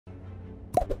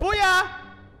Booyah!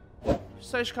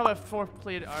 Search cover 4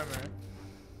 plated armor.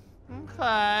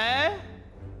 Okay.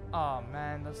 Oh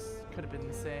man, this could have been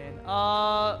insane.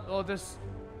 Oh, there's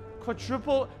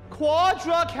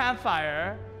quadra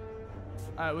campfire.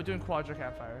 Alright, we're doing quadra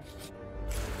campfire.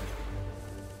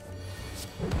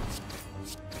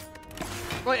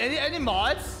 Wait, any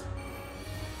mods?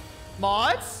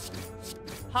 Mods?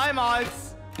 Hi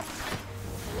mods.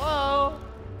 Hello.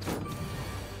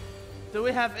 Do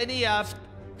we have any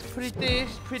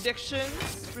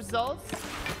predictions, results?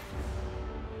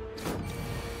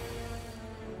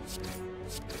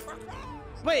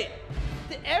 Wait,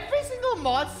 did every single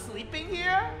mod sleeping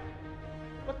here?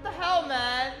 What the hell,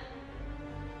 man?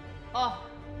 Oh.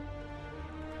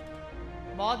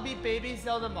 Mod beat baby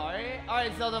Zelda Mari.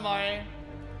 Alright, Zelda Mari.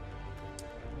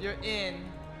 You're in.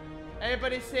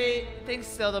 Everybody say thanks,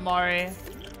 Zelda Mari.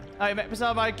 Alright,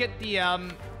 Zelda Mari, get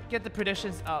the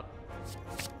predictions up.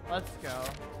 Let's go.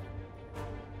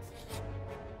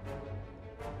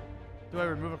 Do I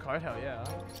remove a card? Hell yeah.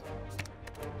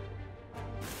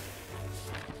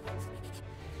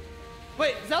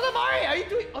 Wait, Zelda Mari, are you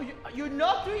doing? Oh, you're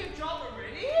not doing your job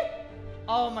already?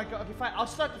 Oh my god. Okay, fine. I'll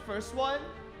start the first one,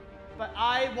 but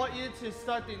I want you to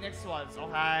start the next ones.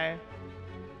 Okay.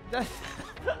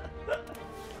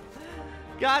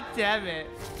 God damn it.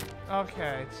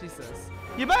 Okay, Jesus.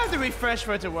 You might have to refresh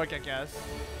for it to work, I guess.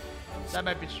 That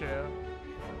might be true.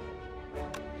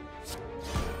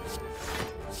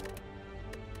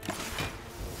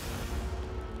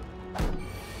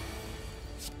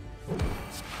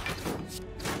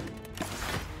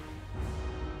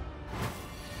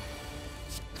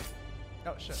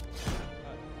 Oh shit.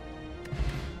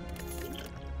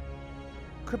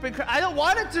 I don't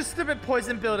want to do stupid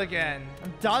poison build again.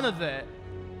 I'm done with it.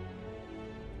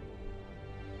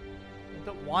 I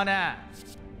don't wanna.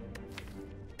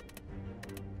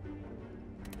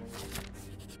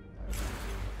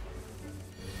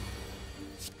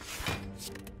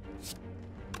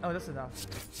 Oh, that's enough.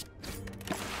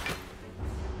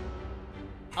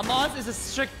 Amaz is a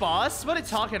strict boss? What are you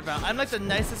talking about? I'm like the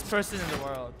nicest person in the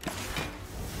world.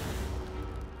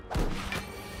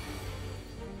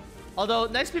 Although,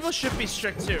 nice people should be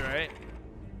strict too, right?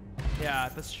 Yeah,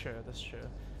 that's true, that's true.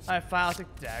 Alright, fine, I'll take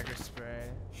dagger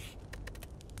spray.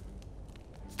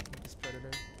 This predator.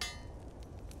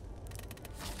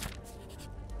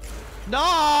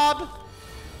 Knob!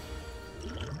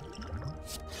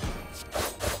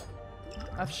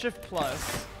 I have shift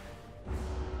plus.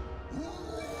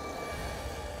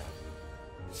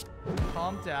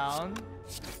 Calm down.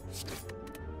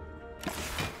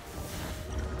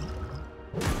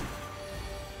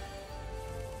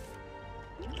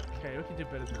 Okay, we can do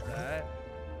better than that.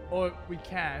 Or we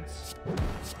can't.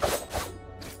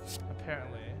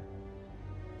 Apparently.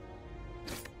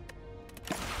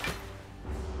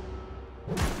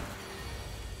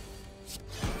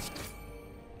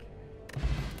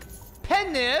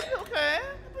 Pen nib? Okay.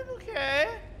 Okay.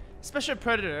 Special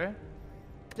predator.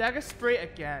 Dagger spray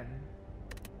again.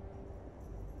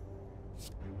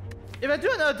 If I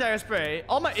do another dagger spray,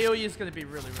 all my AoE is gonna be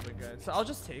really, really good. So I'll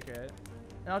just take it.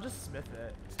 And I'll just smith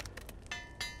it.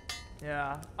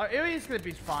 Yeah. Our AoE is gonna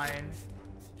be fine.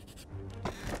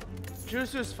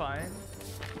 Jutsu is fine.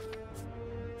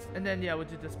 And then yeah, we'll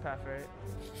do this path, right?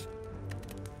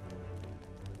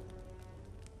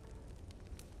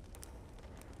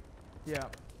 Yeah.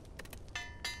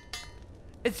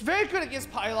 It's very good against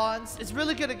pylons. It's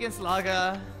really good against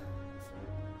Laga.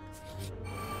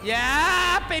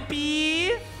 Yeah,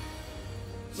 baby!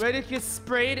 Ready to get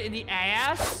sprayed in the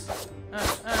ass?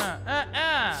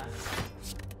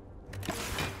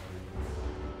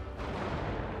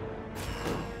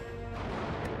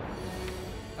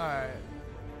 Alright.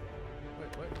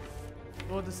 Wait, what?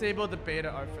 We'll disable the beta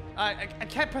outfit. I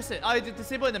can't press it. I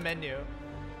disable in the menu.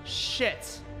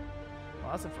 Shit.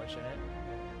 Well, that's unfortunate.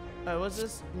 What's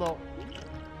this? Low.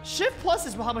 Shift plus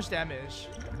is how much damage?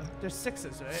 There's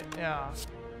 6s, right? Yeah.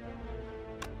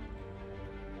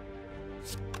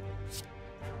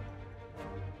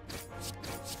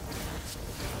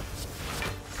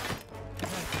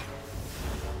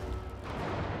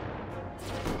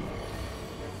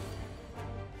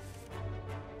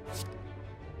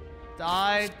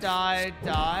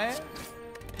 Die.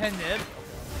 Pen nib.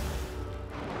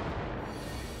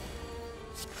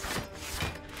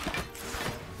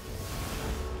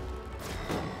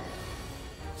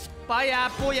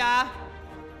 Booyah!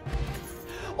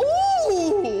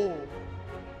 Ooh!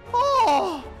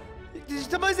 Oh!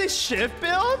 Did somebody say shift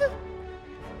build?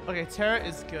 Okay, Terra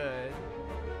is good.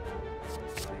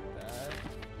 Take that.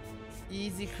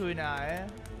 Easy kunai.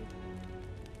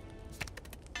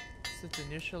 Set to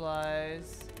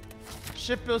neutralize.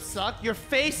 Ship builds suck. Your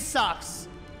face sucks.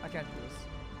 I can't do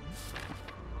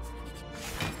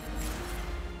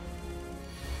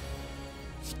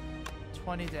this.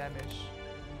 20 damage.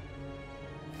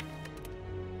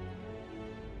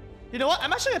 You know what?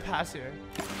 I'm actually gonna pass here.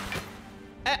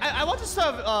 I want to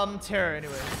serve terror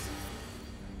anyways.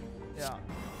 Yeah.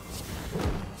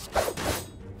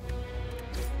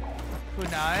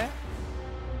 Kunai.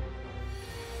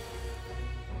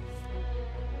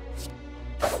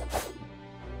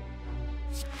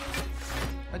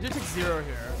 I do take 0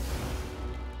 here.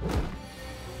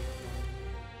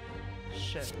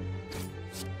 Shit.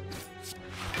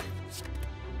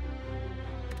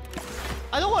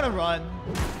 I don't want to run.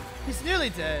 He's nearly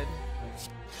dead.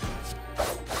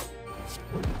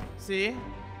 See?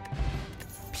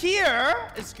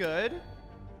 Pier is good.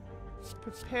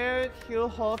 Prepared Heal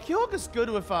Hulk. Heal Hulk is good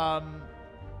with Heal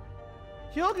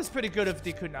Hulk is pretty good with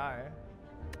the kunai.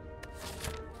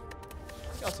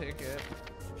 I'll take it.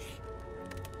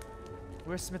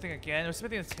 We're smithing again. We're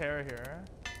smithing a terror here.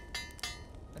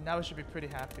 And now we should be pretty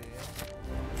happy.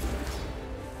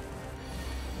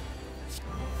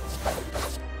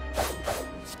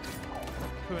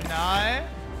 Kunai.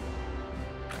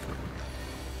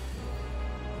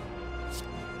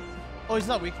 Oh, he's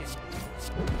not weakening.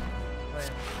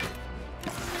 Wait.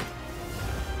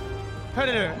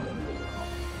 Predator.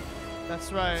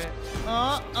 That's right.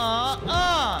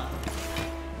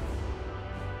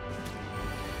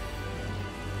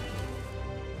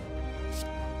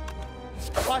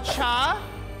 Wacha.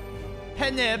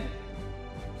 Penib.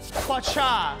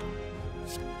 Wacha.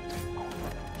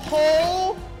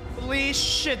 Holy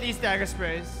shit, these dagger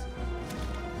sprays.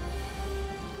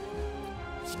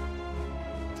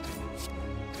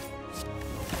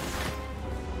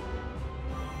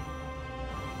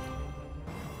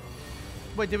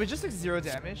 Wait, did we just take 0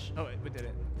 damage? Oh wait, we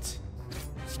didn't.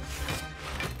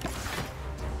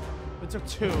 We took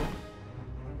 2.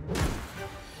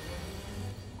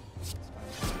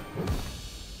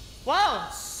 Wow,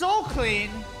 so clean.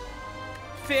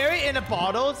 Fairy in a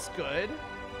bottle, it's good.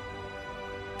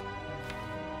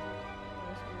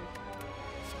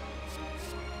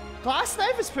 Glass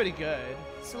knife is pretty good.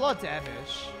 It's a lot of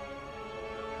damage.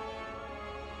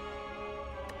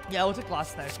 Yeah, we'll take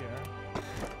glass knife here.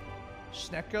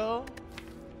 Schnecko.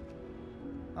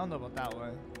 I don't know about that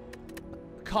one.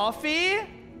 Coffee?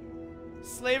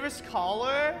 Slaver's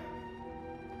collar?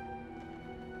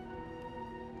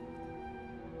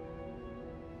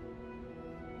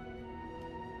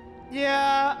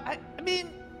 Yeah, I mean,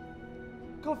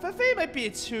 Kofefe might be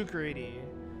too greedy.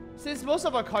 Since most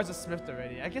of our cards are smithed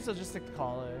already, I guess I'll just take the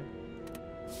collar.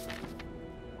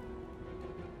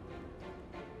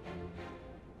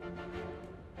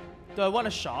 Do I want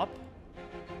to shop?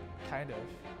 Kind of.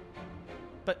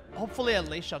 But hopefully a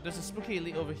late shop. There's a spooky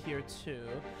elite over here too.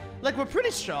 Like, we're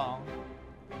pretty strong.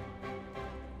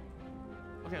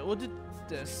 Okay, we'll do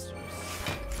this.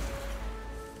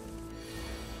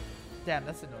 Damn,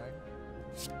 that's annoying.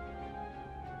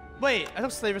 Wait, I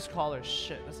took Slaver's collar.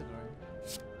 Shit, that's annoying.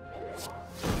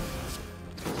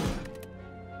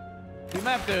 We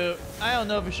might have to... I don't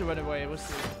know if we should run away. We'll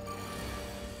see.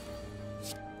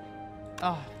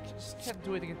 Oh, just can't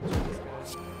do anything against this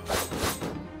guy.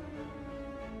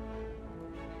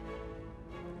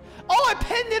 Oh, I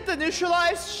pinned him to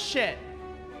neutralize? Shit.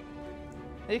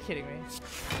 Are you kidding me?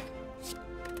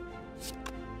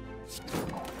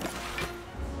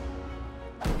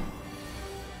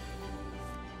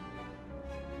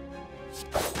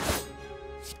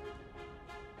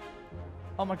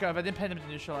 Oh my god, if I didn't pin him to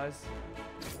neutralize.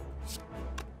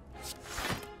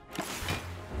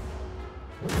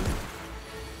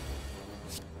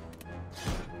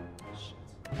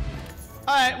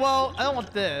 Alright, well, I don't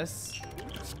want this.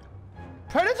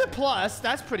 Predator Plus,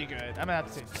 that's pretty good. I'm gonna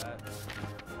have to take that.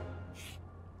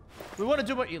 We want to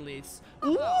do more elites.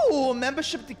 Ooh,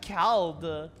 membership to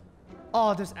Cald.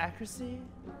 Oh, there's accuracy.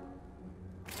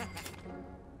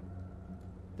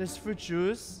 There's fruit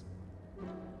juice.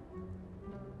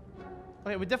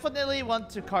 Okay, we definitely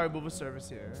want to card removal service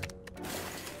here.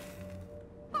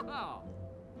 Oh.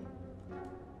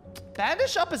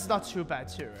 Bandage up is not too bad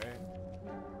too, right?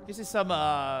 Gives you some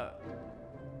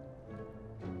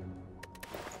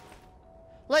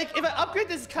like, if I upgrade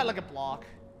this, it's kind of like a block.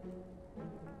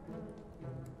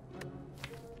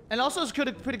 And also it's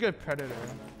pretty good Predator.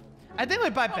 I think we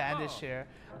buy Bandage here.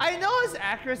 I know it's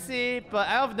accuracy, but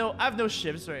I have no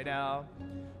ships right now.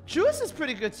 Juice is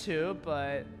pretty good too,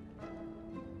 but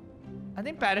I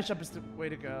think Bandage up is the way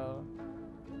to go.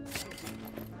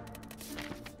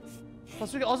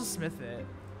 Plus we can also smith it.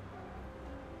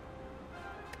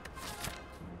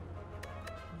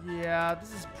 Yeah,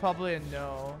 this is probably a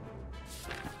no.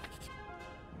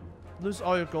 Lose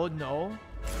all your gold? No.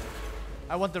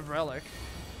 I want the relic.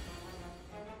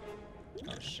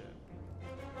 Oh shit.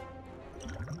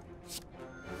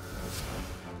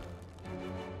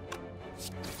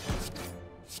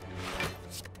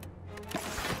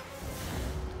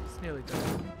 It's nearly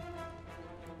done.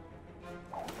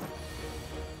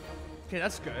 Okay,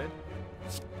 that's good.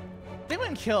 They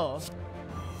wouldn't kill.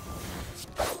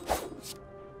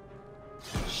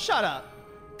 Shut up.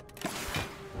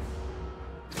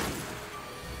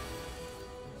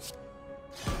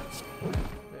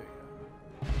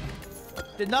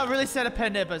 Did not really set a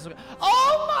pen nib, but it's okay.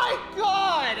 Oh my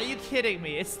god! Are you kidding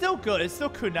me? It's still good. It's still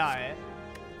kunai.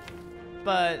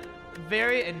 But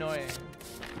very annoying.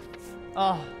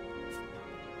 Oh.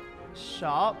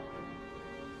 Shop.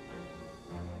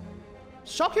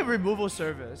 Shop and removal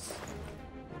service.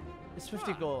 It's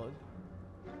 50 gold.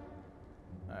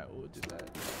 Alright, we'll do that.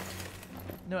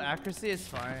 No accuracy is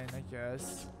fine, I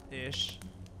guess. Ish.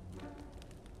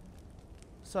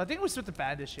 So I think we'll switch the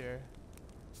bandage here.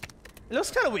 It looks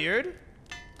kind of weird,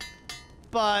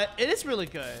 but it is really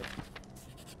good.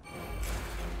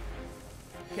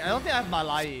 Okay, I don't think I have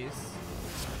Malais.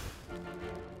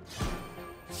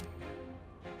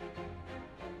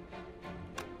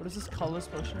 What is this colorless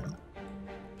potion?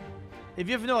 If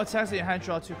you have no attacks in your hand,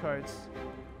 draw 2 cards.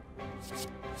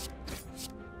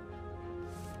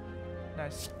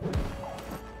 Nice.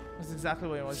 That's exactly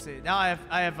what I want to see. Now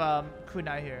I have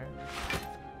kunai here.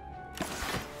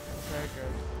 Very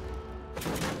good.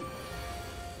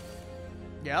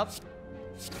 Yep.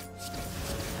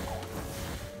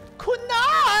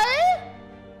 Kunai!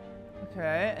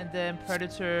 Okay, and then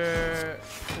Predator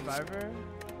Survivor.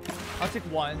 I'll take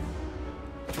 1.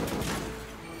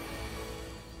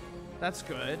 That's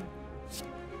good.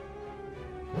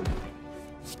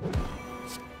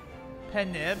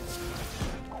 Pen nib.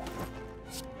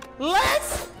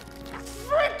 Let's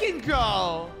freaking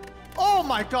go! Oh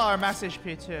my god, our max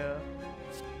HP too.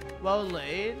 Well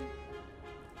laid.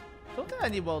 Don't think I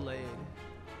need well laid.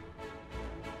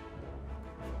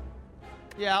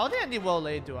 Yeah, I don't think I need well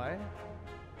laid, do I? I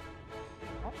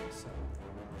don't think so.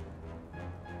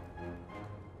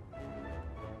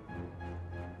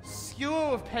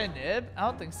 Skewer with pen nib? I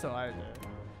don't think so either.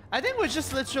 I think we're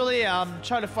just literally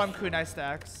trying to farm kunai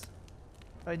stacks.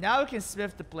 Right now we can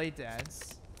smith the blade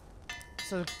dance.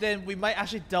 So then we might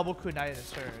actually double kunai in a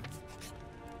turn.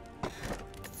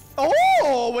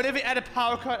 Oh! What if we add a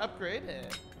power card upgrade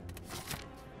it?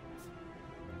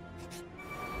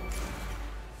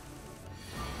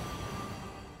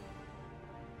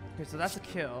 Okay, so that's a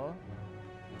kill.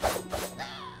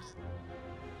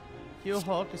 Heal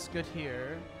hook is good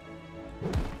here.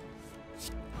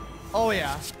 Oh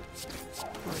yeah.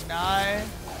 Kunai.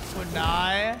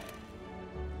 Kunai.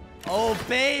 Oh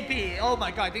baby! Oh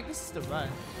my god, I think this is the run.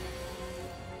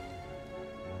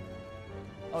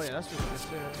 Oh yeah, that's really good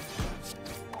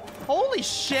too. Holy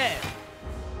shit!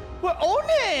 We're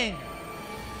owning!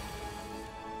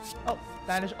 Oh,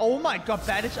 bandage. Oh my god,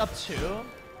 bandage up 2?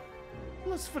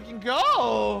 Let's freaking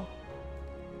go!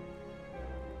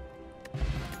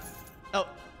 Oh.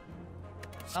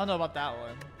 I don't know about that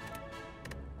one.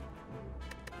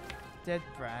 Dead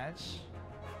branch.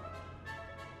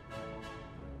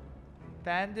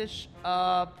 Bandage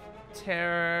up.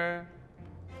 Terror.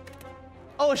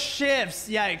 Oh, shifts!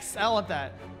 Yikes, I don't want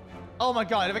that. Oh my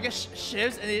god, if I get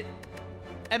shifts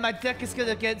and my deck is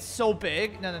gonna get so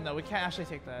big. No, we can't actually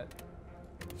take that.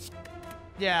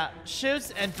 Yeah,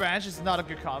 shifts and branch is not a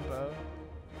good combo.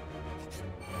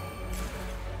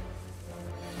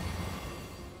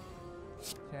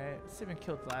 Okay, let's see if we can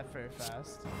kill that very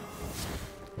fast.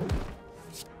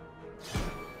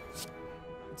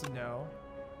 It's a no.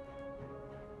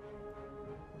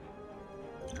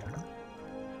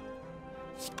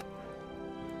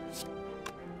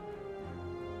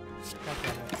 God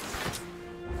damn it.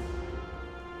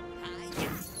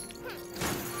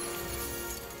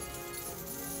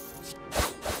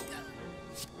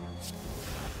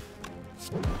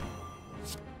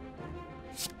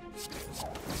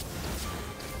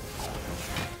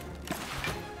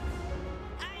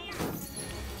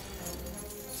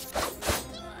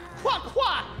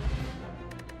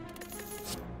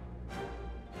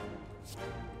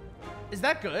 Is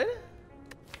that good?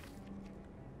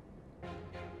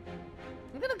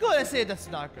 I'm gonna go ahead and say that's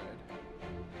not good.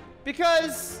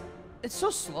 Because it's so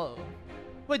slow.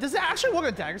 Wait, does it actually work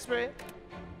on Dagger Spray?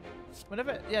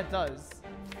 Whenever, yeah, it does.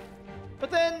 But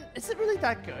then, is it really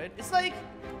that good? It's like,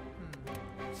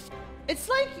 it's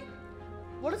like,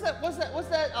 what is that? What's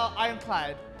that?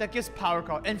 Ironclad that gives power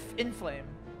card and Inflame.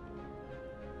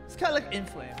 It's kind of like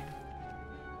Inflame.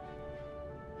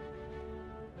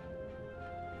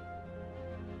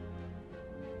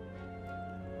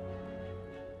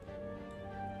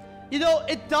 You know,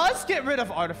 it does get rid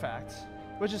of Artifact,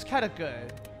 which is kind of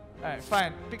good. Alright,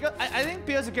 fine. Because I think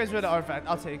because it gets rid of Artifact,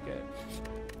 I'll take it.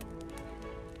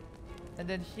 And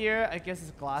then here, I guess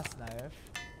it's Glass Knife.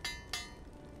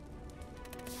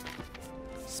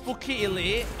 Spooky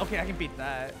Elite. Okay, I can beat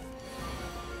that.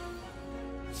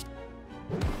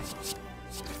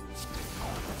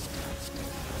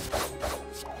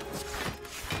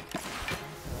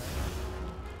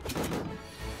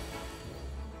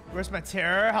 Where's my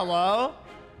terror? Hello?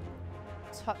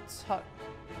 Tut tut.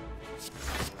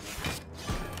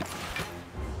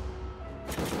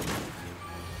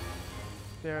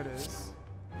 There it is.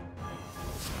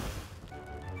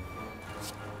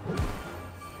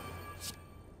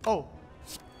 Oh.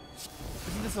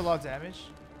 Isn't this a lot of damage?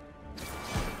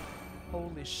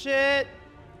 Holy shit.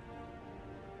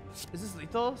 Is this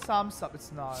lethal? Thumbs up,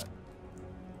 it's not.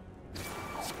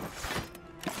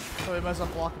 So we might as well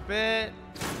block a bit.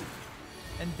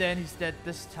 And then he's dead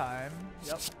this time.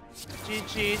 Yep.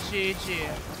 G.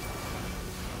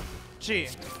 G.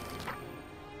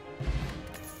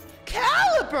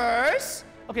 Calibers?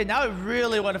 Okay, now I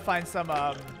really want to find some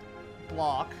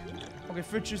block. Okay,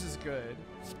 fruit juice is good.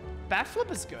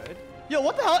 Backflip is good. Yo,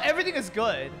 what the hell? Everything is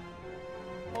good.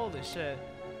 Holy shit.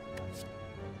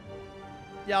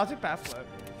 Yeah, I'll take backflip.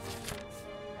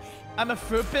 I'm a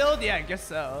fruit build? Yeah, I guess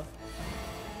so.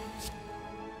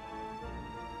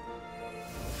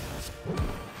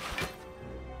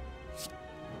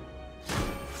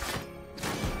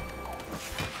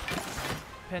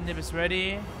 Pen nib is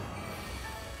ready.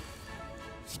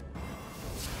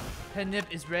 Pen nib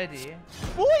is ready.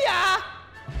 Booyah!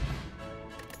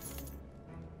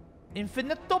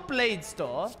 Infinito Blade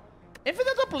Store.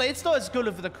 Infinito Blade Store is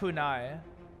good for the kunai.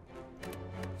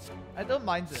 I don't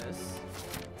mind this.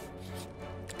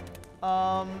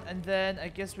 And then I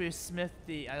guess we smith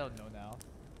the, I don't know now.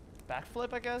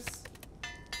 Backflip, I guess?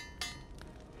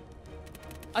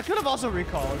 I could have also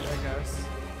recalled, I guess.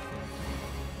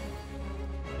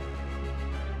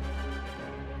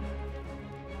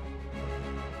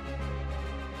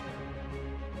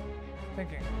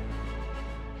 Thinking.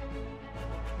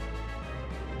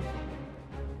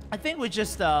 I think we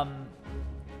just do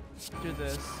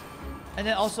this. And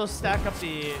then also stack up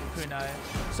the kunai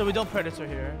so we don't predator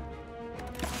here.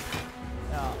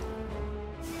 Yeah.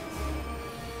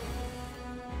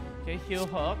 Okay, heal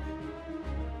hook.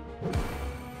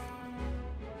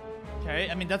 Okay,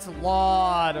 I mean that's a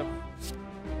lot of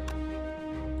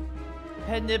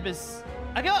pen nib is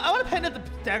I want to pen nib the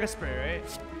dagger spray,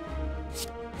 right?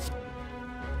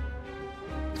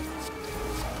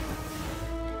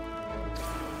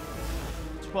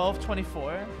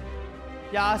 $12.24.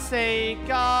 Yasei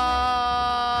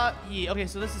ga. Okay,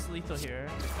 so this is lethal here.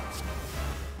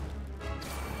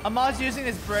 Amaz using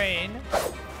his brain.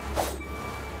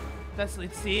 That's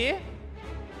lethal. See?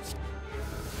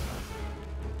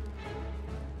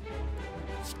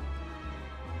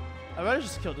 I'd rather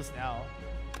just kill this now.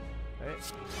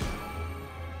 Right?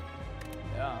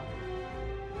 Yeah.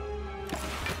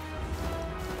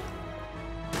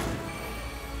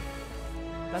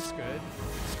 That's good.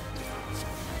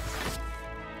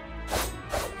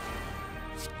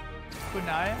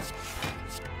 Kunai.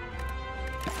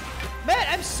 Man,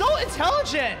 I'm so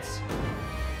intelligent!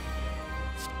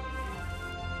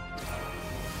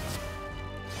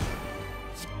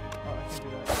 Oh, I can do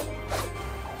that.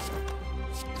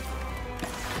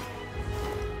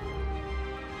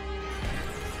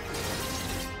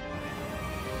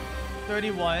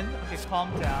 $31. Okay, calm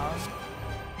down.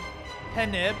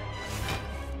 Pen nib.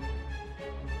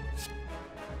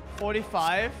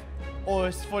 45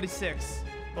 or 46.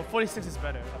 Well, 46 is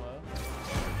better. Hello.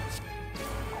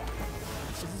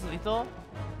 Is this lethal?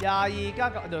 Yeah, you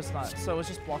got. No, it's not. So let's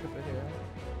just block a bit here.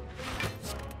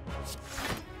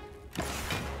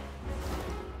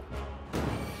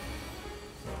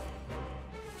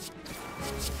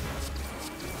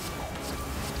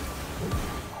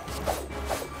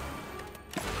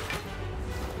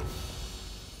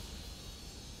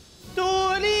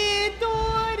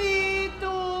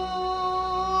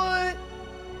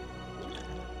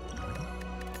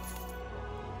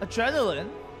 Adrenaline.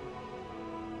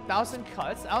 1,000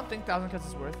 cuts? I don't think 1,000 cuts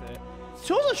is worth it.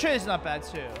 Tools of Trade is not bad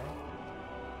too.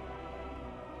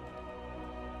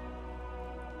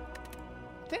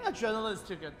 I think Adrenaline is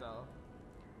too good though.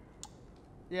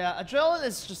 Yeah, Adrenaline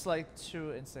is just like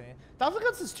too insane. 1,000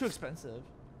 cuts is too expensive.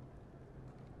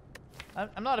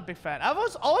 I'm not a big fan. I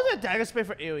was always a dagger spray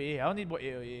for AoE. I don't need more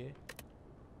AoE.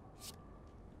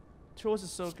 Tools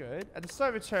is so good. At the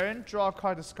start of your turn, draw a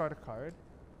card, discard a card.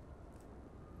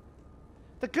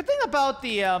 The good thing about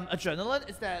the adrenaline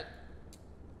is that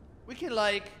we can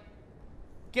like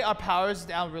get our powers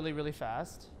down really, really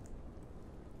fast.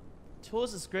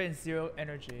 Tools is great in 0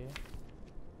 energy.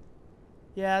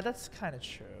 Yeah, that's kind of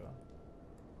true.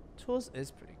 Tools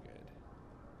is pretty good.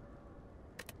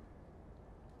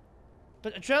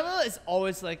 But adrenaline is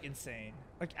always like insane.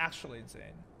 Like actually insane.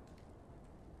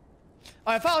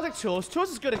 Alright, if I'll take tools. Tools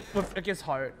is good against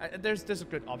heart. There's a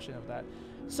good option of that.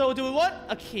 So do we want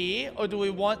a key or do we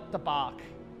want the Bach?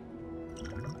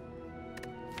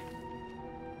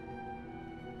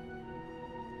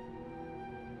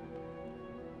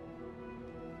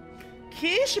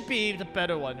 Key should be the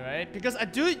better one, right? Because I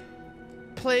do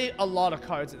play a lot of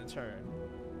cards in a turn.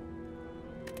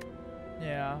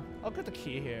 Yeah, I'll get the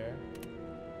key here.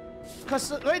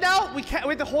 Because right now, we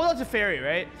have to hold on to fairy,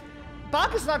 right?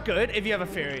 Bach is not good if you have a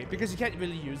fairy, because you can't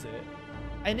really use it.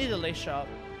 I need a lace shop.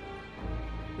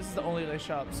 This is the only lace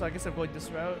shop, so I guess I'm going this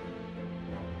route.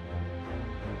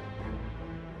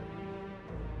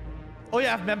 Oh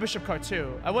yeah, I have membership card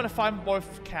too. I want to find more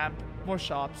camp, more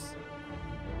shops.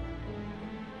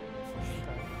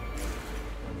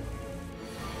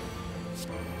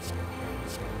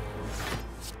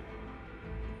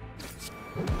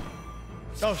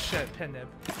 Oh shit, pin nib.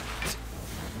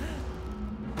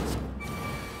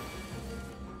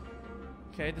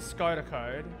 Okay, discard a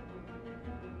card.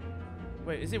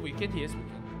 Wait, is it weakened? He is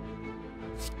weakened.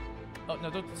 Oh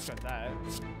no, don't discard that.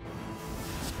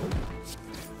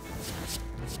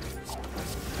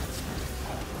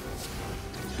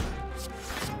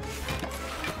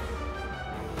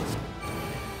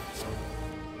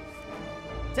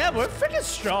 Damn, we're freaking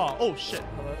strong. Oh shit,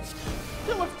 hello.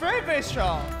 Dude, we're very, very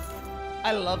strong.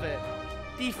 I love it.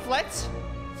 Deflect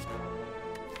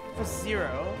for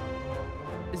 0.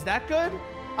 Is that good?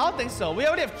 I don't think so. We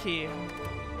already have key.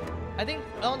 I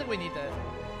don't think we need that.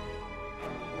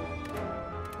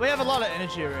 We have a lot of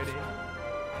energy already.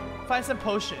 Find some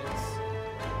potions.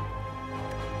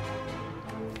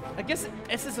 I guess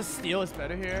Essence of Steel is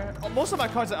better here. Oh, most of my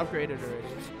cards are upgraded already.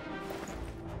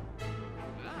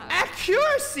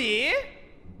 Accuracy?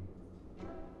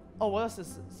 Oh, what else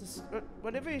is this?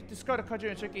 Whenever you discard a card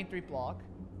during a turn, gain 3 block.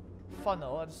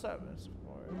 Funnel at the start.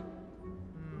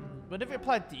 Whenever you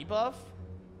apply debuff,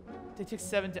 they take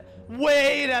 7 damage.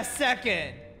 Wait a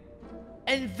second!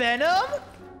 Envenom?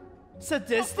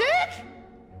 Sadistic?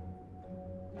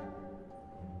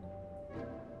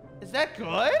 Is that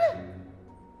good?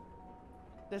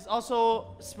 There's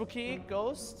also Spooky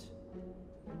Ghost.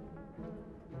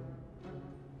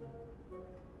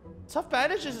 Tough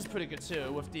Bandages is pretty good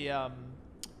too with the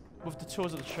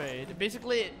tools of the trade.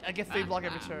 Basically, I get 3 block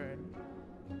every turn.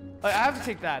 I have to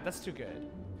take that. That's too good.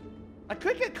 I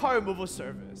could get card removal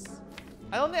service.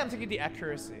 I don't think I'm taking the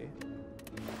accuracy.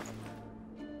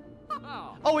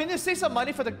 Oh, we need to save some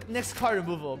money for the next card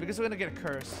removal because we're gonna get a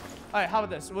curse. All right, how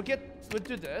about this? We'll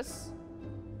do this,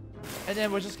 and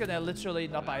then we're just gonna literally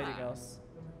not buy anything else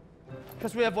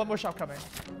because we have one more shop coming.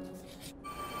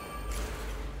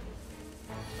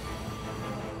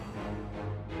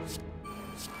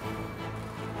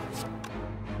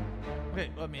 Okay,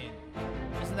 I mean,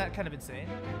 isn't that kind of insane?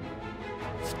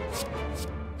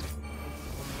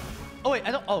 Oh wait,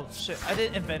 I don't. Oh shit, I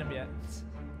didn't Envenom yet.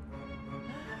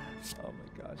 Oh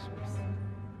my gosh.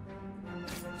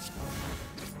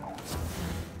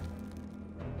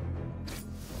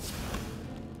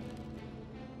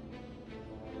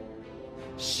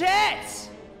 Shit!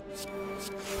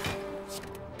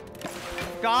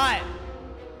 God.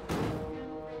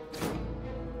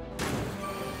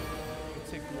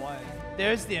 Take 1.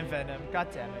 There's the Envenom. God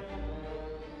damn it.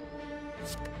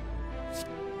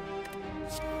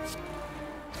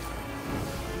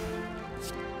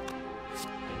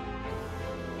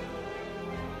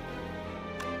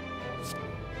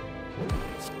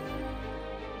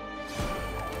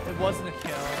 It wasn't a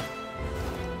kill.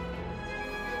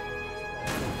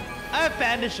 I have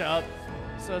bandage up,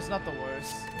 so it's not the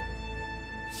worst.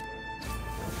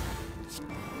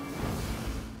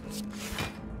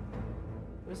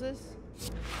 What is this?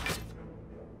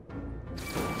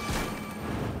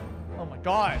 Oh my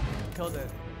god, killed it.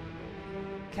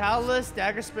 Catalyst,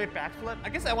 Dagger Spray, Backflip. I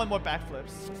guess I want more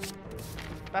backflips.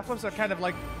 Backflips are kind of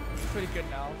like pretty good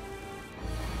now.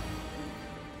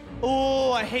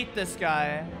 Oh, I hate this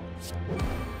guy.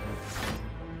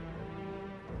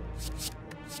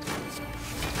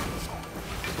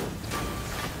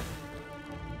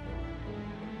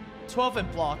 $12 in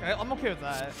block. I'm okay with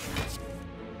that.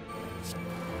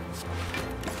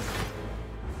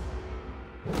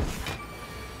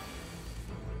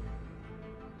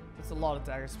 It's a lot of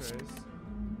dagger sprays.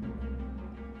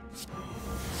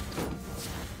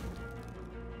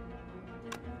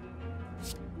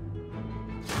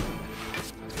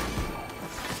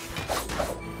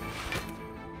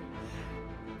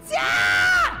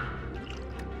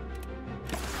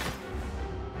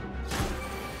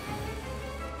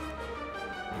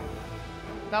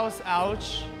 That was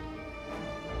ouch.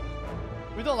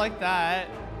 We don't like that.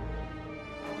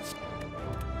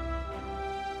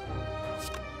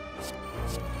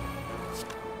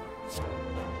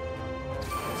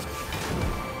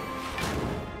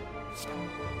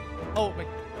 Oh my.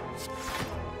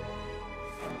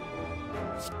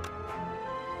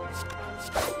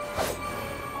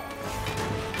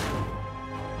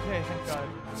 Okay, thank God.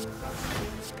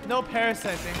 No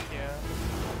parasite, thank you.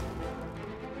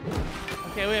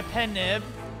 Okay, we have pen nib.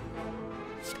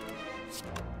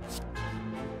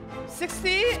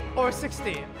 60 or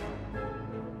 60?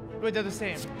 Wait, they're the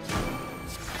same.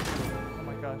 Oh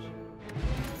my gosh.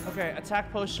 Okay,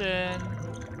 attack potion.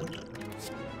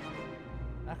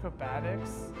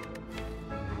 Acrobatics.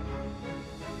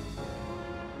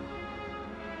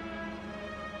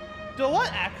 Do I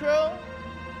want acro?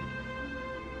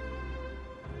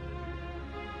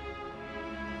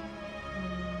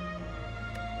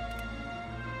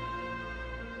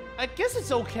 I guess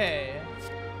it's okay.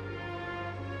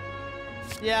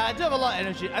 Yeah, I do have a lot of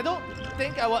energy. I don't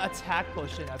think I want attack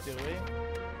potion now, do we?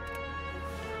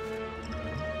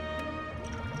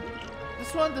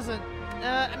 This one doesn't.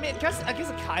 I mean, I guess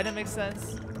it kind of makes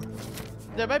sense.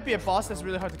 There might be a boss that's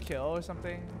really hard to kill or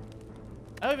something.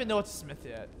 I don't even know what to smith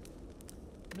yet.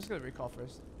 I'm just gonna recall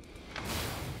first.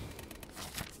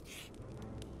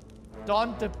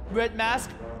 Don the red mask.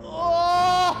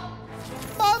 Oh,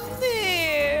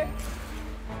 funny.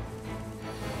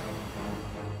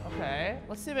 Okay,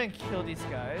 let's see if I can kill these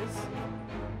guys.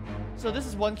 So this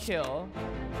is one kill.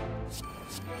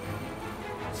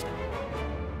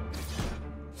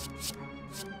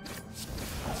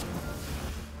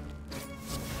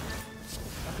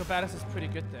 Acrobatics is pretty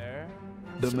good there.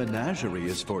 The menagerie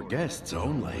is for guests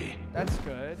only. That's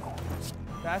good.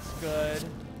 That's good.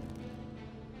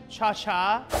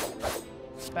 Cha-cha.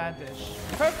 Bandage.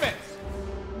 Perfect!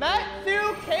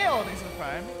 Matthew Kale, thanks for the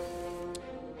prime.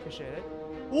 Appreciate it.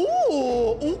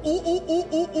 Ooh! Ooh, ooh, ooh, ooh,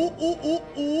 ooh, ooh,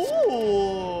 ooh,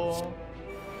 ooh.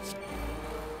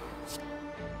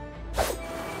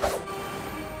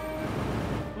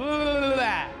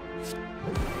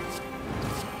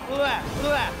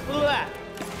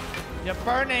 You're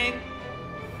burning.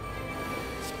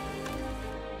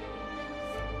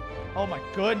 Oh my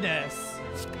goodness.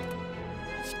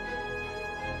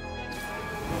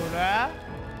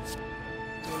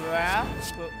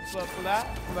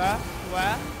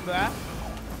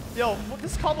 Yo,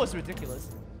 this combo is ridiculous.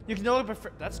 You can only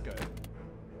prefer. That's good.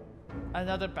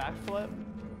 Another backflip.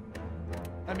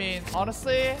 I mean,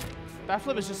 honestly,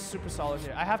 backflip is just super solid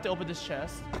here. I have to open this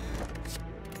chest.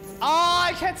 Oh,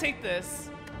 I can't take this.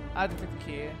 I have to take the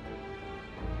key.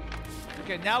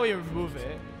 Okay, now we remove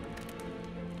it.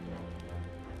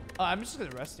 Oh, I'm just gonna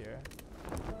rest here.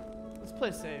 Let's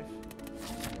play safe.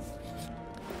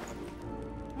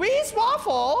 Wheeze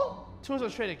waffle! Tools will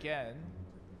trade again.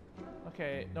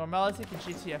 Okay, normality can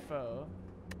GTFO.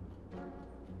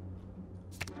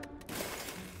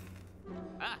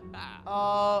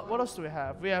 What else do we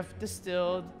have? We have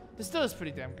distilled. Distilled is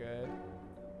pretty damn good.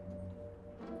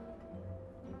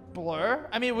 Blur?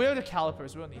 I mean, we have the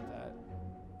calipers. We don't need that.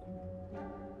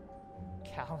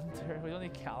 Calendar? We don't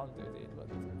need calendar, dude. What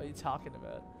are you talking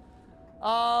about?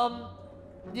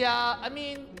 Yeah, I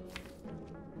mean,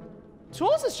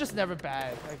 tools is just never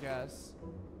bad, I guess.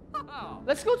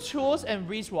 Let's go tools and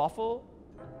Reese waffle.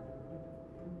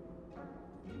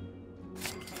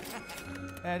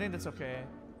 Yeah, I think that's okay.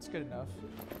 It's good enough.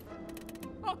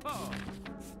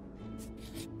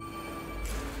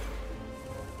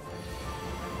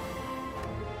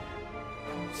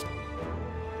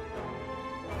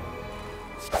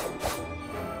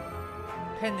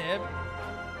 Penib.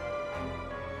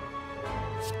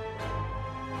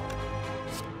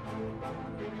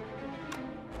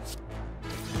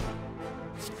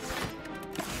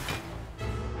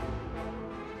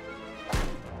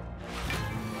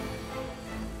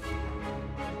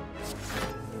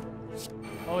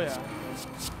 Oh yeah.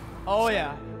 Oh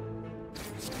yeah.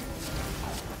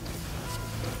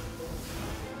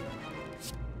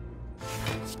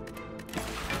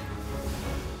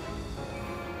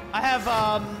 I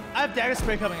have dagger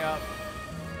spray coming up.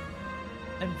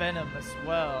 Envenom as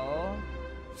well.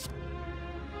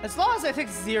 As long as I take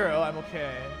 0, I'm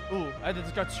okay. Ooh, I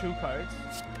just got 2 cards.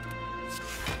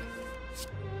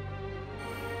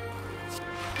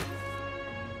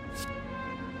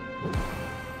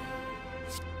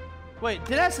 Wait,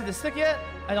 did I have Sadistic yet?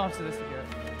 I don't have Sadistic yet.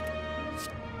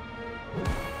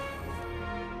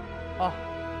 Oh.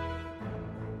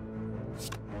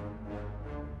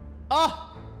 Oh!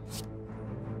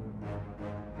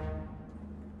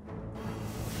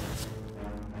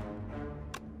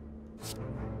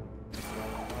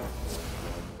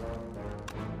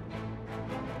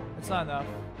 It's not enough.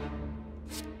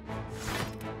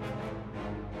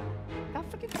 God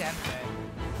freaking damn thing.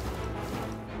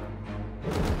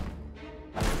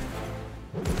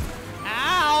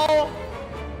 Ow!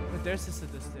 Wait, there's the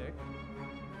Sadistic.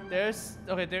 There's...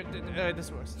 Okay,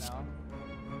 this works now.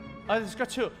 Oh, this got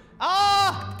 2.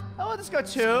 Ah! Oh, this got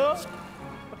 2.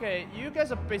 Okay, you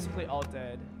guys are basically all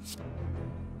dead.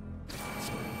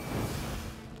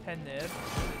 Nib.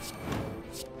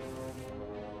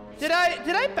 Did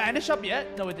I banish up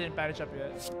yet? No, we didn't banish up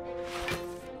yet.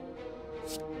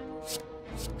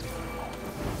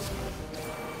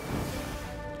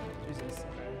 Jesus.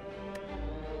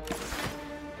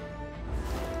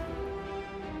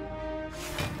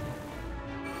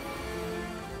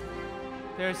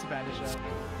 There's the bandage up.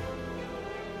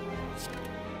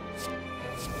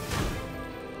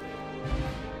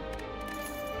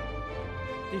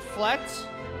 Deflect,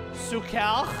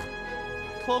 Sukal,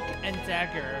 Cloak, and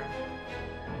Dagger.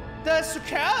 The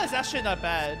Sukal is actually not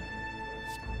bad.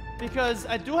 Because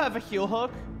I do have a heal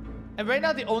hook. And right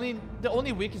now the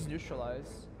only weak is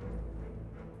neutralized.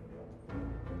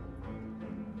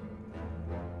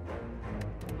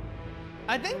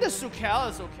 I think the Sukal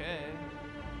is okay.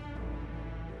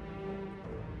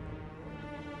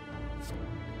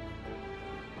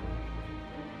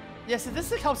 Yeah,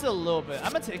 Sadistic helps it a little bit.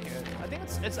 I'm gonna take it. I think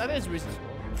it's reasonable.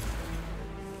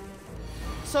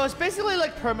 So it's basically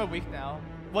like perma weak now.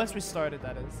 Once we started,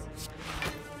 that is.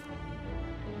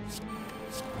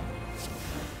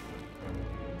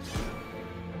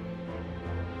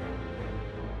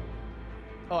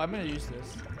 Oh, I'm gonna use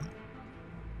this.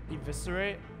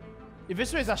 Eviscerate.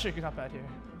 Eviscerate is actually not bad here.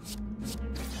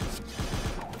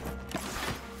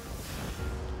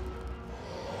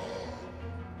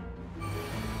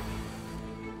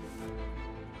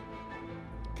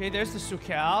 Okay, there's the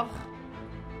Sukal.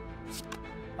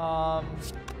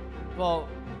 Well,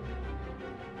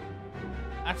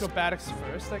 acrobatics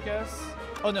first, I guess.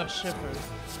 Oh no, shift first.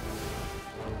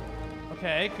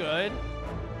 Okay, good.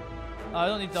 I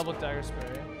don't need double dagger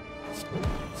spray.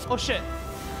 Oh shit.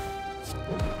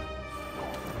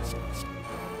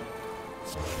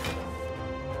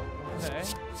 Okay.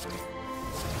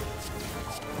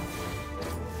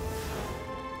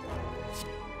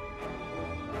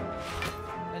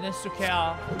 And then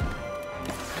Sukal.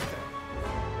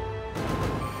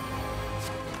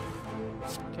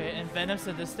 Okay, Envenom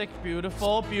Sadistic.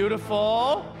 Beautiful,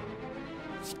 beautiful.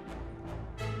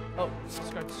 Oh,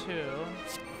 discard 2.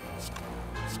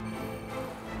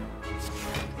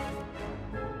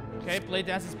 Okay, Blade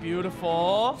Dance is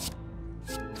beautiful.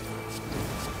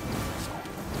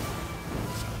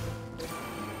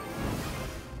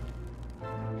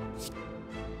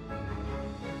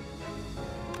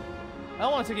 I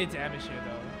don't want to take any damage here,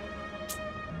 though.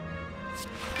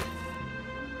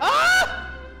 Ah!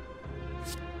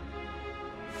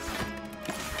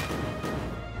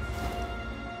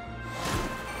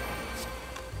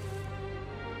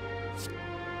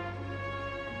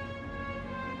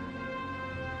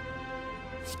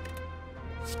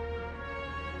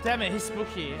 Damn it, he's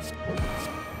spooky.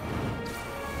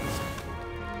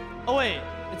 Oh wait,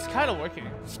 it's kind of working.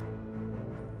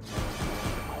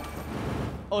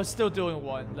 Oh, it's still doing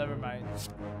 1. Never mind.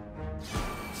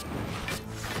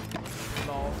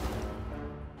 Lol.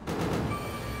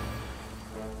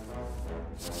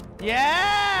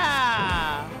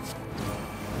 Yeah!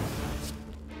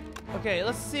 Okay,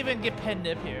 let's see if we can get Pen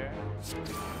Nip here.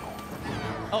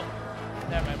 Oh,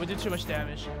 never mind. We did too much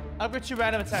damage. Upgrade 2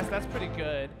 random attacks. That's pretty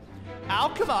good.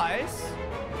 Alchemize.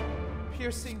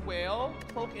 Piercing Whale.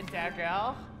 Cloak and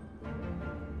Dagger.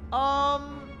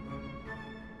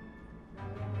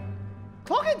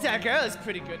 Cloak and Dagger is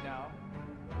pretty good now.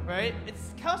 Right? It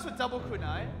counts with double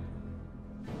kunai.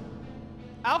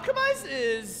 Alchemize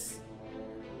is...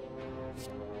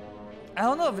 I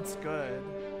don't know if it's good.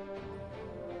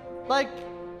 Like,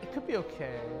 it could be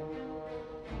okay.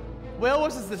 Whale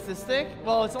was a statistic?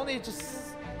 Well, it's only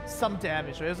just some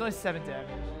damage, right? It was only 7 damage.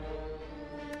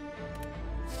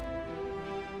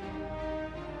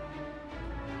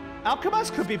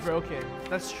 Alchemize could be broken.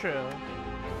 That's true.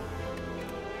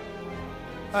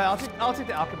 Alright, I'll take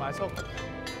the Alchemize. Oh,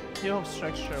 Heal Hope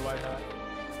Strike, sure, why not?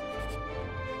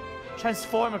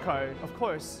 Transform a card, of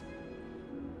course.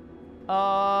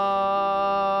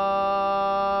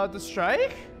 The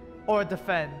strike or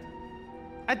defend?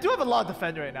 I do have a lot of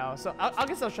defend right now, so I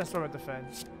guess I'll transform and defend.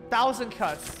 1,000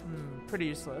 cuts. Pretty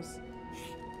useless.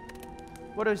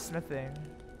 What are smithing?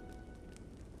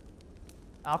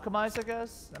 Alchemize, I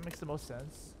guess? That makes the most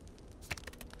sense.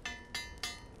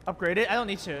 Upgrade it? I don't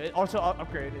need to. It auto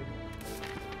upgraded.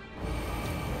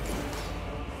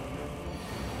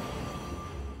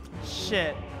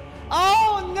 Shit.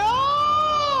 Oh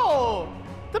no!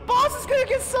 The boss is gonna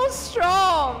get so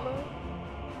strong!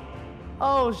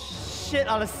 Oh shit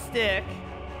on a stick.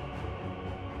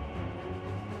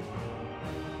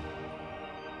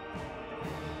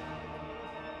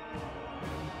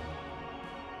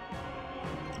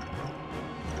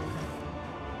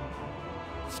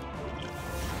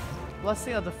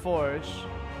 Blessing of the Forge.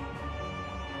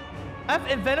 I have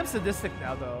Envenom Sadistic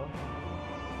now though.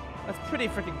 That's pretty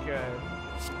freaking good.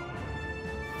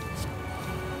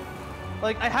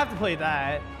 Like, I have to play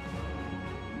that.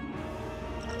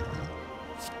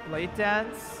 Blade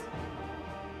Dance.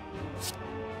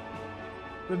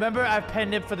 Remember, I have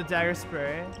Pen Nib for the Dagger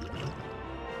Spray.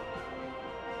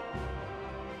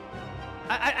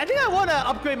 I think I want to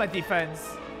upgrade my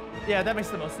defense. Yeah, that makes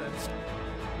the most sense.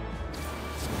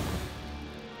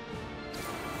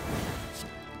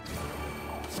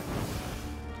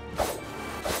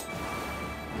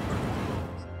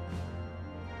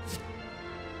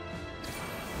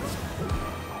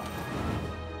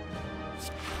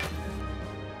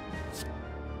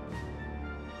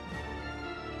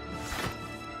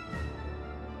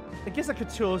 I guess I could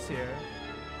tools here.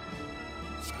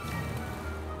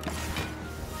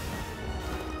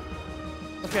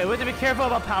 Okay, we have to be careful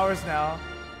about powers now.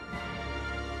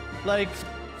 Like,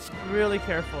 really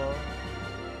careful.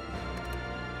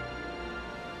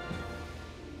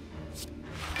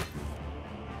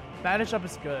 Bandage up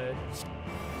is good.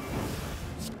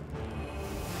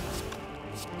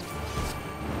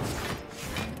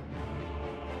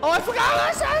 Oh, I forgot what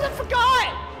I said! I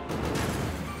forgot!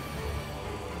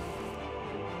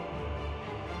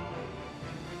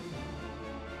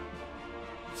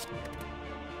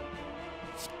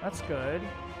 That's good.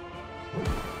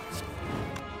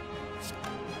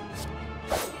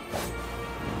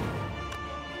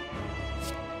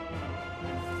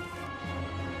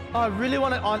 Oh, I really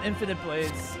want it on Infinite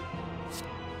Blades.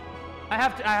 I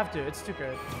have to. It's too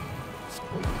good.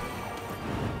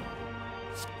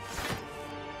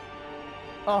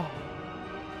 Oh.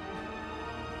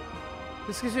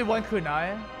 This gives me 1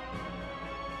 kunai.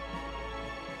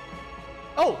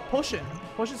 Oh, potion.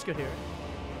 Potion's good here.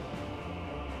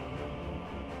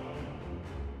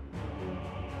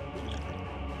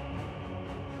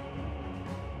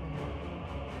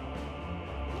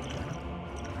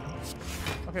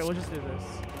 Okay, we'll just do this.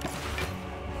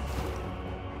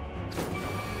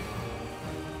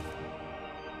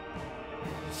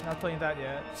 Not playing that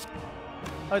yet.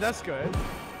 Oh, that's good.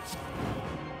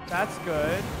 That's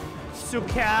good.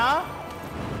 Suka.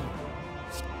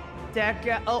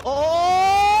 Deka. Oh,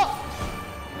 oh!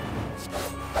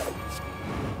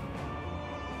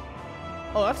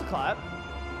 Oh, that's a clap.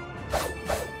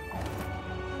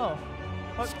 Oh.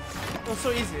 What? That was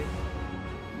so easy.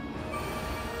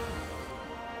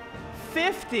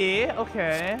 50,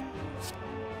 okay.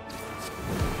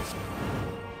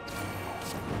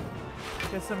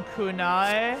 Get some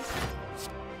kunai.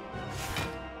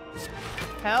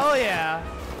 Hell yeah.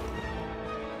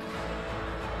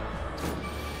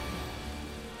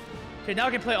 Okay, now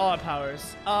I can play all our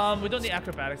powers. We don't need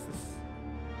acrobatics.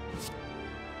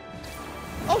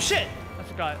 Oh shit! I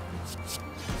forgot.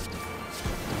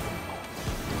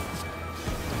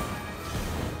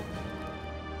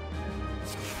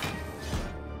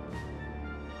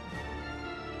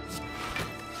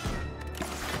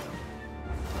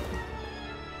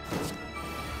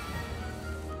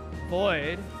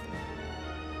 Void.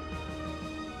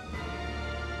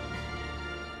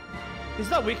 He's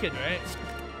not weakened, right?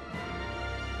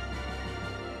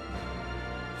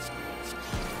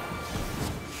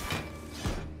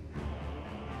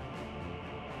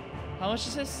 How much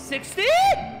is this? 60?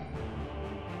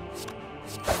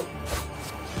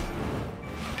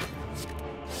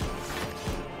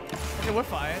 Okay, we're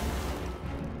fine.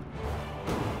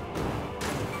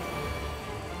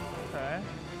 Okay.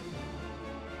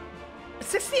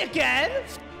 60 again?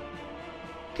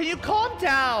 Can you calm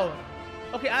down?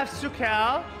 Okay, I have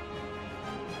Sukal.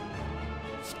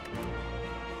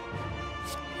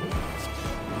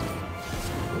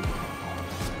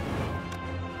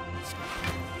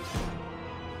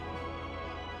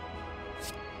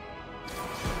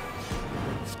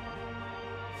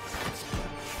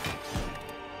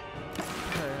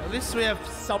 Okay, at least we have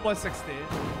someone 60.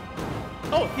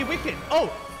 Oh, he weakened. Oh,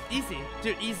 easy.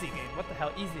 Dude, easy game. What the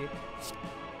hell? Easy.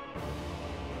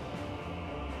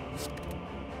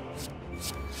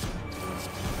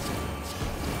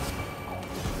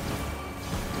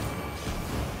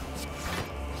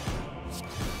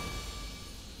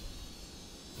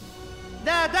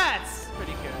 That's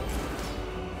pretty good.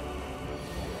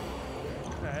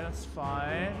 Okay, that's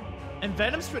fine.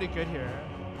 Envenom's pretty good here.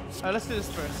 Alright, let's do this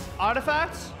first.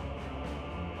 Artifact?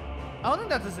 I don't think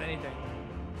that does anything.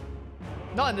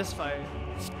 Not in this fight.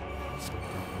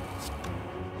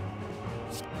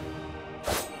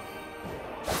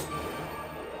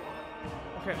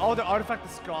 Okay, all the artifact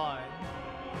is gone.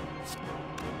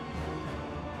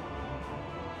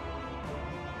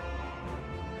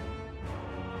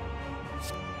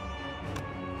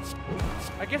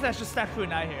 I guess I should stack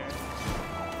kunai here.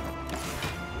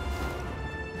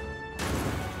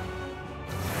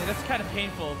 I mean, that's kind of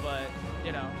painful, but,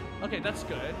 you know. Okay, that's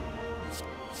good.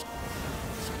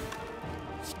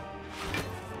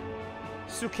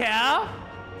 Sukao?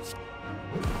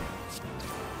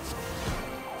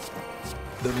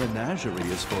 The menagerie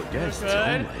is for guests Good.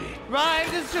 only.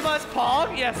 Rhyme, this is too much.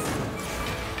 Pog? Yes.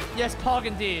 Yes, Pog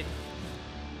indeed.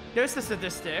 There's the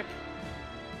sadistic.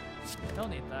 Don't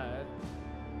need that.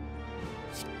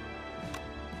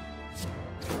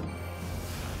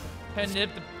 Pen nip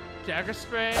the dagger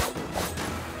spray.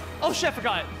 Oh shit, I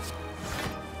forgot.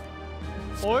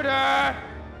 Order!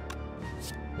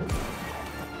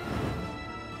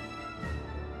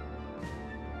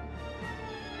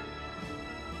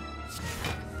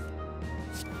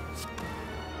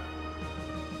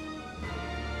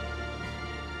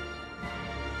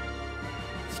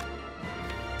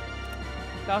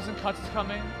 Thousand cuts is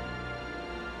coming.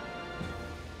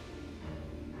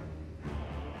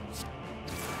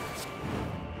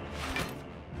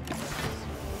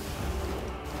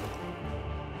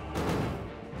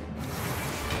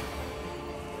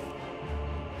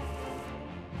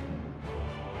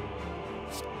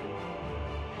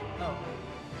 Oh.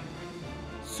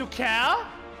 Sukao?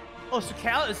 Oh,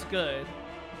 Sukao is good.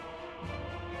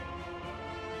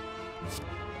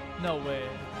 No way.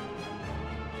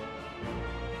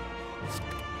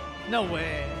 No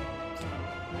way.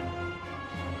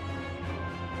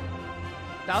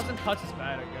 1000 cuts is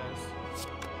bad, I guess.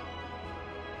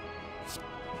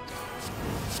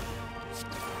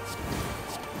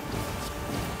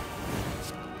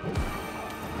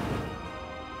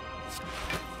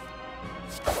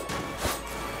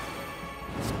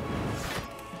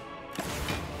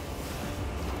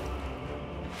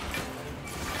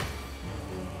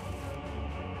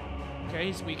 Okay,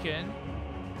 he's weakened.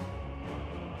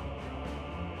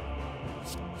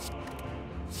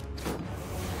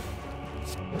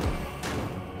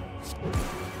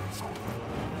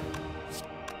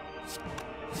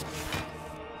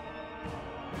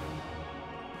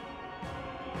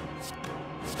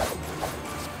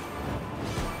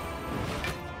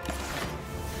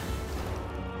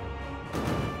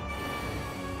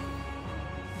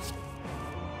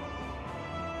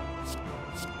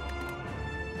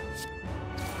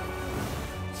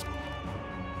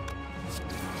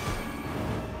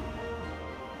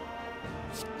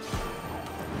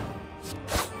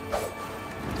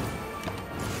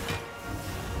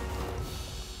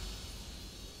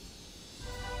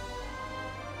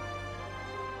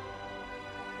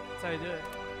 That's how you do it.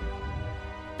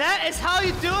 That is how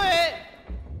you do it!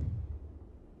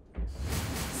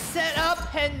 Set up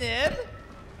pen nib.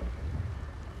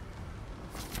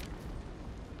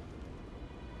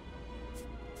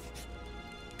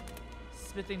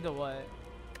 Smithing the what?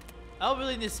 I don't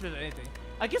really need to smith anything.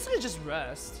 I guess I could just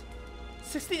rest.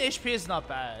 16 HP is not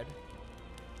bad.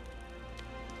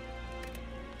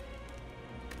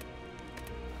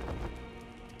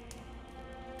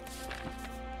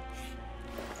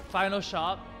 Final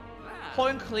shop.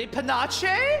 Point cleat.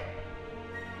 Panache?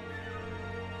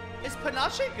 Is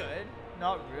Panache good?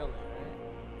 Not really.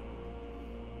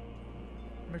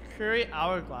 Mercury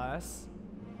Hourglass.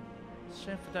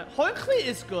 Strength for that. Point cleat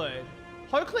is good.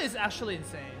 Point cleat is actually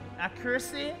insane.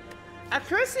 Accuracy?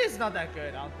 Accuracy is not that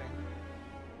good, I don't think.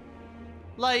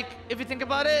 Like, if you think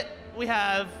about it, we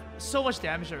have so much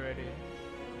damage already.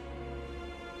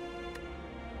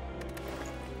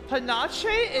 Panache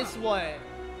is what?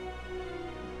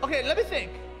 Okay, let me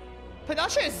think.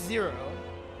 Panache is 0.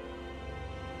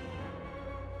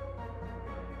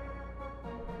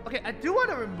 Okay, I do want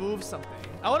to remove something.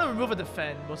 I want to remove a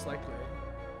defend, most likely.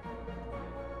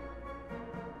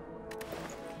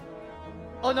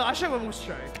 Oh no, I should remove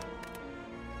strike.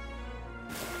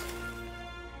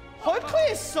 Hornclay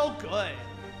is so good.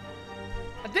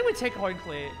 I think we take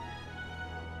Hornclay.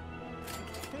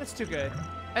 I think that's too good.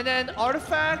 And then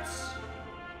artifacts.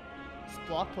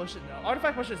 Block potion, no.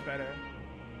 Artifact potion is better.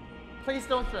 Please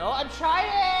don't throw. I'm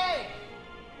trying!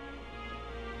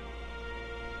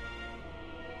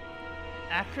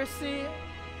 Accuracy?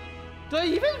 Do I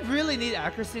even really need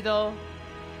accuracy though?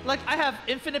 Like, I have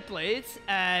infinite blades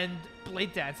and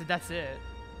blade dance, and that's it.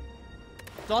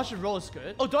 Dodge and roll is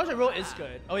good. Oh, dodge and roll is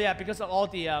good. Oh yeah, because of all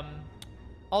the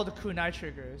kunai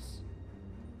triggers.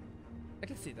 I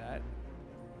can see that.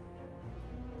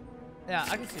 Yeah,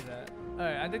 I can see that.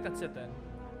 Alright, I think that's it then.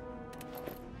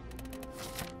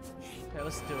 Okay,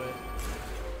 let's do it.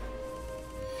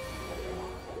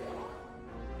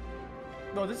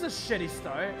 No, this is a shitty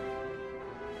start.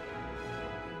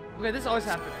 Okay, this is always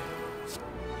happening.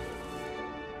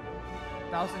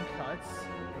 1,000 cuts.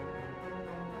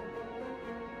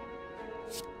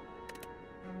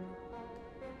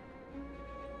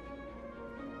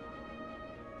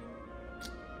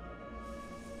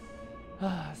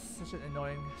 Ah, such an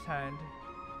annoying hand.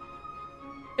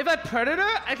 If I Predator,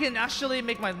 I can actually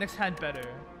make my next hand better.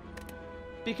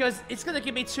 Because it's gonna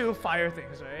give me 2 fire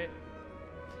things, right?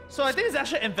 So I think it's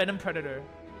actually Envenom Predator.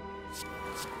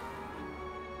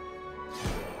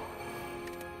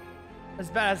 As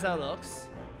bad as that looks.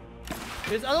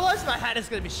 Because otherwise my hand is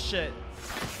gonna be shit.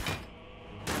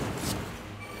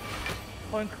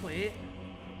 Horn Cleat.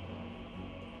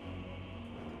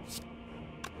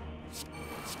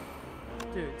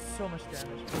 Dude, so much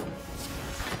damage.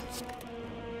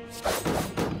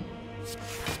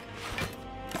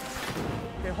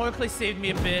 Okay, Horn Cleat saved me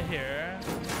a bit here.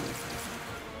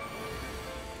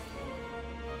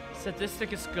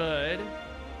 Sadistic is good.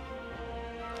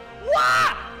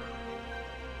 What?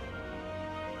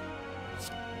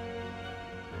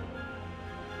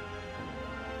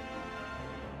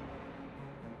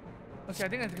 Okay, I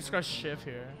think I can scratch shift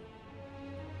here.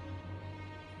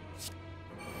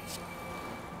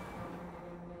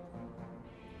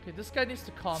 Okay, this guy needs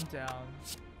to calm down.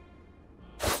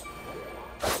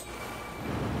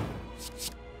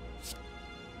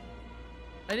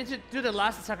 I need to do the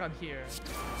last attack on here.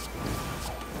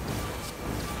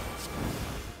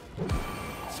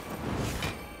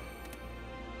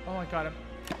 Oh my god, I'm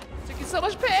taking so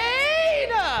much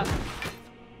pain!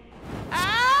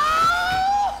 Ow!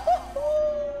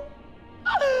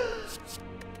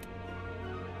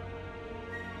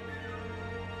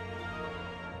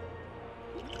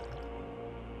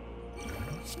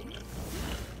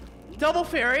 Double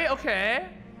fairy, okay.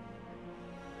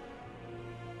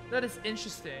 That is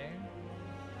interesting.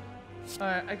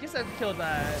 Alright, I guess I'd kill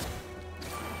that.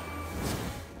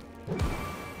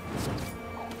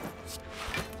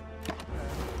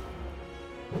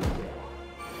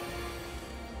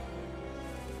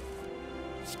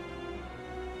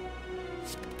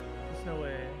 There's no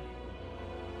way.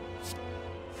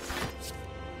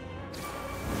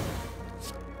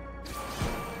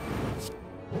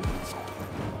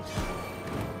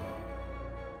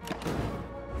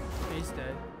 He's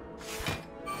dead.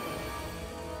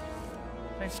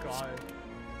 Thanks God.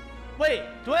 Wait,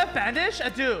 do I have bandage? I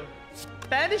do.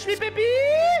 Bandage me, baby!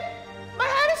 My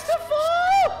hand is too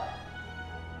full!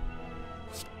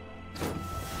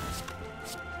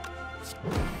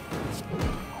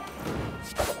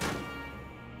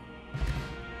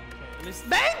 Okay, at least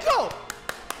mango!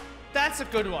 That's a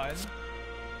good one.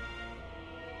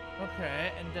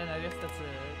 Okay, and then I guess that's it.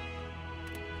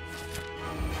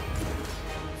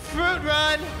 Fruit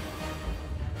run!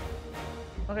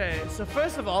 Okay, so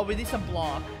first of all, we need some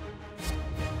block.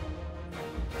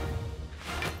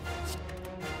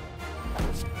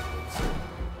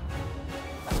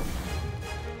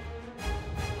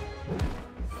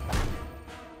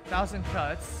 Thousand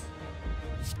cuts.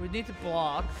 We need to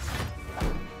block.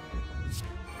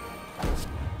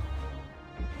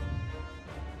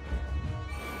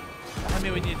 I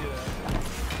mean, we need to do that.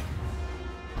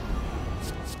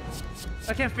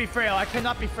 I can't be frail. I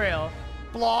cannot be frail.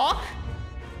 Block.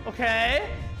 Okay.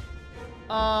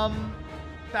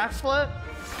 Backflip.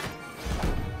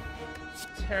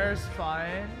 Terror's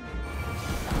fine.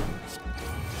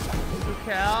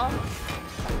 Sucal.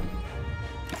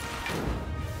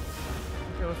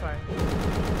 Okay, we're fine.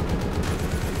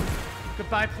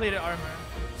 Goodbye, plated armor.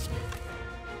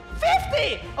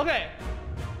 50! Okay.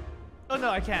 Oh no,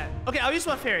 I can't. Okay, I'll use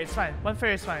one fairy. It's fine. One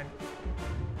fairy is fine.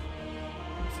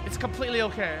 It's completely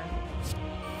okay.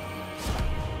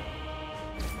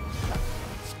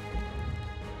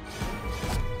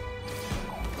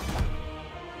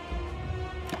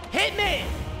 Hit me!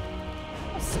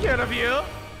 I'm scared of you.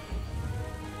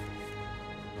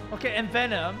 Okay,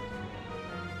 Envenom.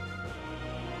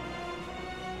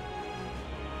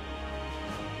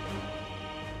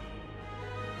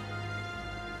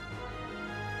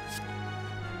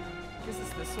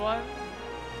 this one.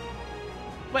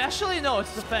 Wait, actually no,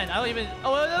 it's defend. I don't even.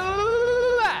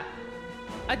 Oh,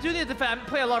 I do need to defend. I'm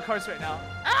playing a lot of cards right now.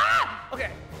 Ah!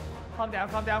 Okay. Calm down,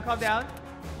 calm down, calm down.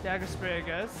 Dagger spray, I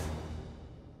guess.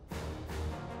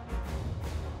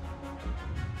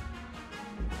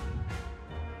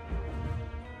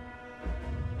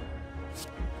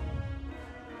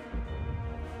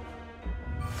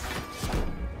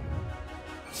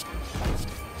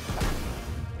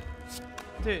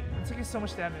 Dude, I'm taking so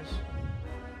much damage.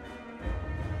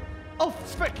 Oh,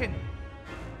 frickin'!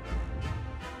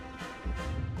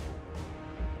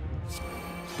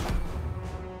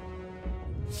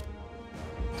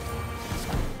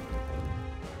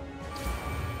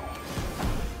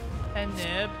 And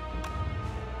nib.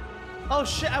 Oh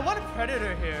shit, I want a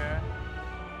predator here.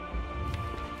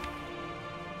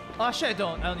 Oh shit, I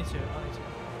don't need to. I don't need to.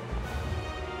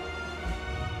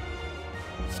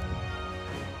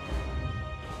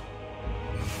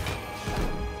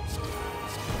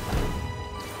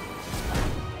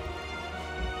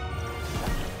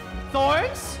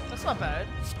 Thorns? That's not bad.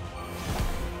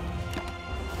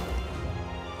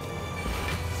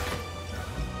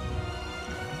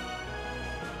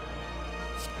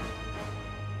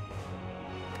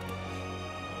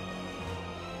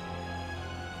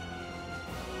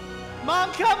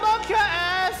 Monka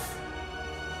ass!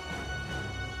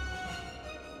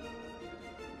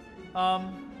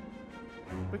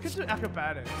 We could do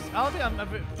acrobatics. I don't think I'm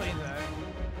ever playing that.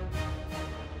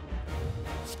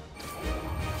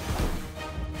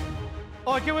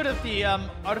 Oh, I get rid of the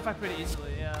artifact pretty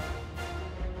easily, yeah.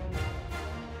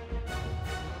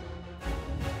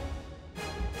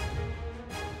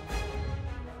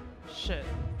 Shit.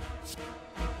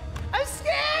 I'm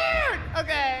scared!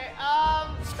 Okay,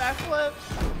 backflip.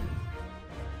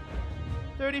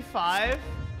 35.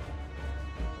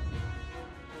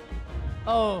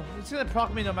 Oh, it's gonna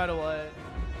proc me no matter what.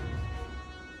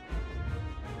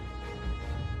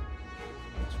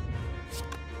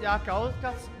 Yeah,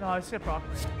 no, it's gonna proc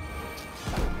me.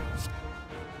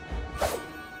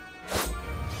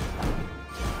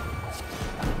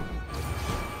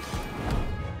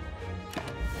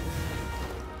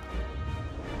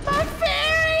 My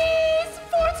fairies!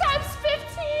 4 times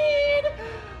 15!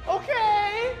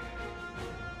 Okay!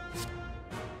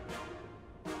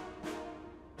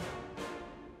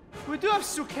 We do have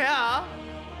Sukea.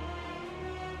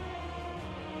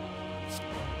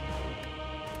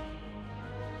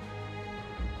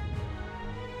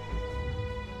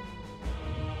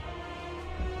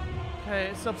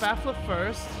 Okay, so backflip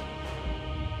first.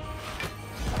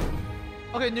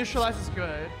 Okay, neutralize is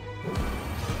good.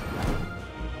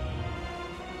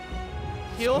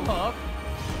 Heel hook.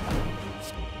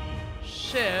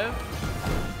 Shiv.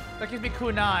 That gives me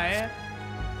kunai.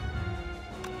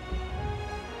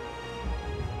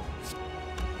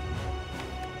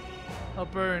 Oh,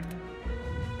 burn.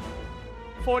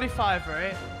 45,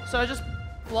 right? So I just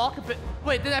block a bit.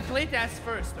 Wait, did I blade dance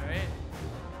first, right?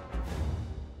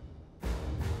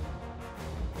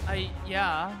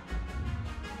 Yeah.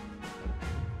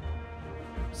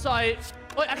 So wait,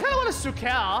 I kind of want a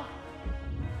Sukea.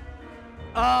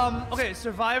 Okay,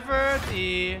 Survivor,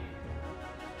 the...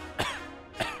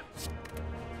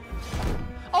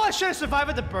 Oh, I should have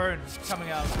survived the burn coming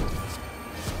out.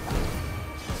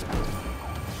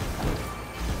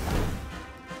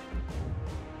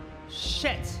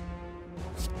 Shit.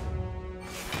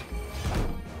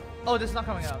 Oh, this is not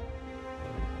coming out.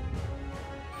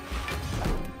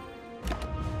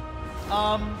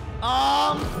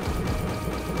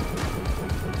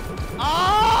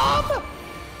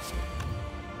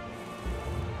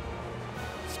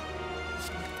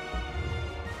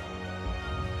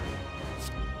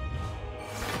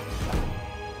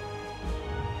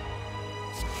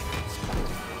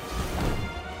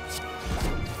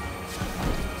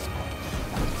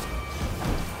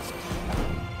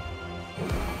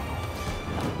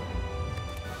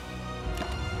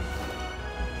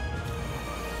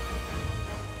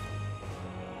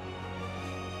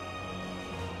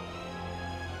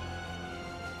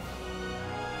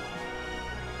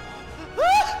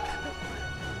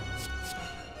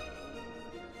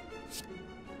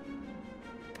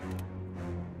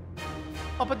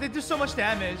 Oh, but they do so much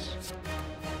damage.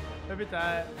 Maybe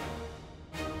that.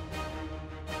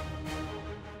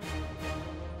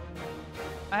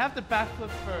 I have to backflip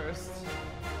first.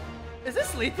 Is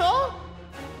this lethal?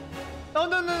 Oh,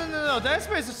 no. That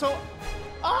space is so...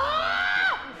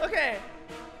 Ah! Okay.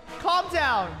 Calm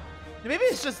down. Maybe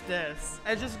it's just this.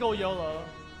 I just go YOLO.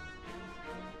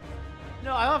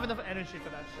 No, I don't have enough energy for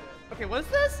that shit. Okay, what is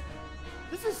this?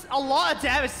 This is a lot of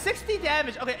damage. 60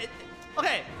 damage. Okay,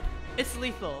 okay. It's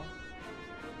lethal.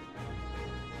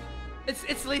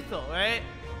 It's lethal, right?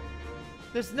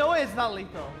 There's no way it's not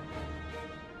lethal.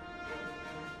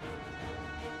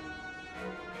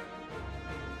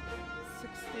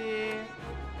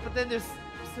 But then there's...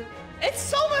 It's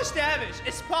so much damage!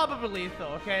 It's probably lethal,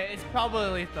 okay? It's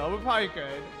probably lethal. We're probably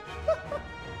good.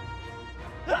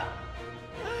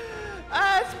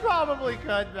 It's probably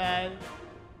good, man.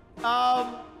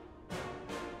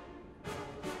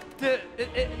 Dude,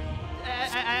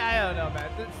 I don't know, man.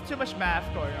 There's too much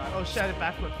math going on. Oh shit, I did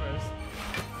backflip first.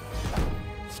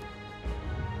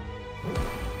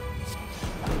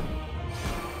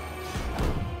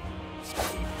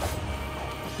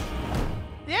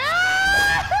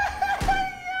 Yeah!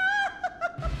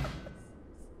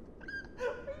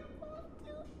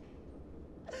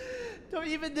 Don't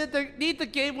even need the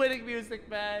game-winning music,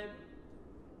 man.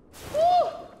 Woo!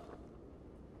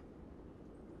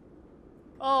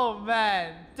 Oh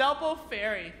man, double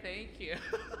fairy, thank you.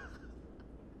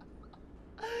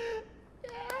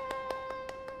 Yeah.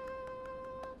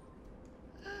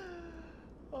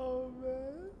 Oh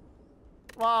man.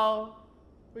 Wow,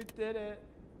 we did it.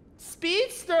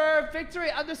 Speedster,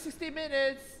 victory under 60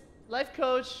 minutes. Life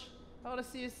coach, I wanna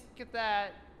see you get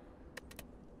that.